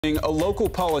A local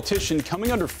politician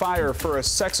coming under fire for a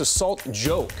sex assault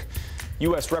joke.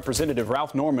 U.S. Representative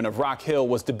Ralph Norman of Rock Hill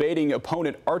was debating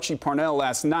opponent Archie Parnell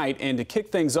last night, and to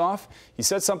kick things off, he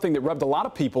said something that rubbed a lot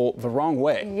of people the wrong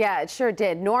way. Yeah, it sure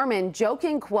did. Norman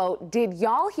joking, quote, "Did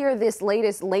y'all hear this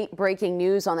latest late-breaking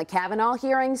news on the Kavanaugh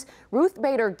hearings? Ruth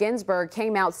Bader Ginsburg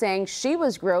came out saying she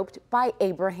was groped by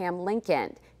Abraham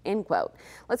Lincoln." End quote.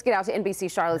 Let's get out to NBC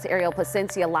Charlotte's Ariel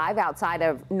Placencia live outside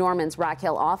of Norman's Rock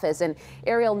Hill office. And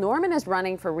Ariel, Norman is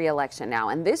running for re-election now,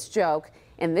 and this joke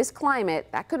in this climate,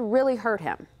 that could really hurt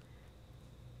him.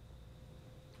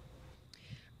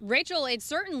 Rachel, it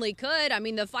certainly could. I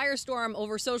mean, the firestorm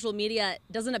over social media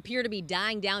doesn't appear to be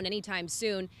dying down anytime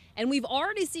soon. And we've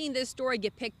already seen this story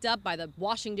get picked up by the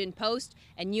Washington Post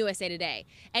and USA Today.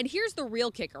 And here's the real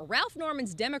kicker. Ralph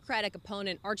Norman's Democratic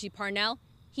opponent, Archie Parnell,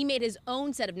 he made his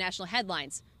own set of national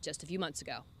headlines just a few months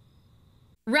ago.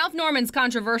 Ralph Norman's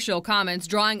controversial comments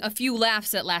drawing a few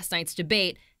laughs at last night's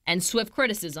debate and swift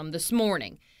criticism this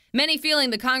morning. Many feeling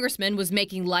the congressman was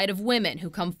making light of women who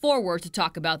come forward to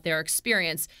talk about their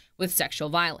experience with sexual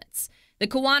violence. The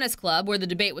Kiwanis Club, where the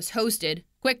debate was hosted,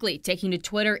 quickly taking to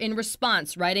Twitter in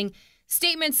response, writing,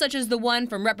 "Statements such as the one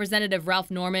from Representative Ralph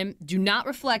Norman do not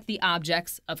reflect the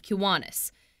objects of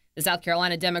Kiwanis." The South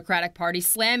Carolina Democratic Party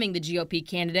slamming the GOP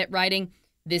candidate, writing,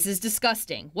 "This is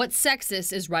disgusting. What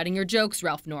sexist is writing your jokes,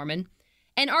 Ralph Norman?"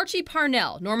 And Archie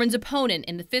Parnell, Norman's opponent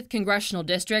in the 5th Congressional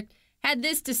District, had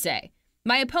this to say,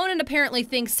 "My opponent apparently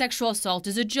thinks sexual assault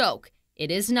is a joke.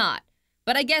 It is not.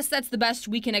 But I guess that's the best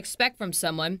we can expect from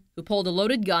someone who pulled a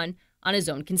loaded gun on his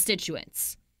own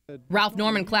constituents." Ralph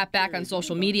Norman clapped back on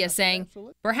social media saying,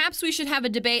 "Perhaps we should have a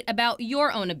debate about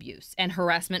your own abuse and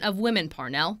harassment of women,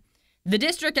 Parnell." The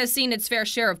district has seen its fair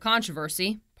share of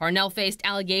controversy. Parnell faced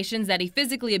allegations that he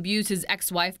physically abused his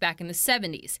ex-wife back in the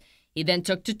 70s. He then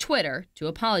took to Twitter to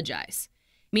apologize.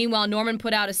 Meanwhile, Norman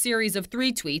put out a series of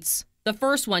 3 tweets, the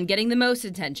first one getting the most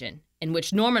attention, in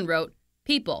which Norman wrote,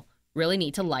 "People really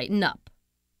need to lighten up."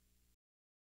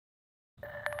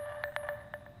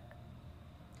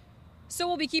 So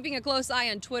we'll be keeping a close eye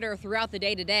on Twitter throughout the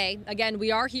day today. Again,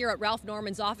 we are here at Ralph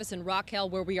Norman's office in Rock Hill,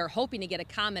 where we are hoping to get a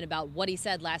comment about what he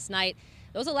said last night.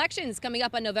 Those elections coming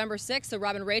up on November 6th, so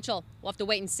Rob and Rachel, we'll have to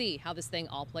wait and see how this thing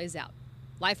all plays out.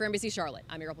 Live for NBC Charlotte,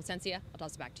 I'm Ariel Placencia. I'll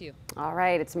toss it back to you. All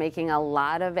right, it's making a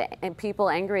lot of people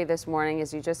angry this morning,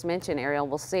 as you just mentioned, Ariel.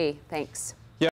 We'll see. Thanks.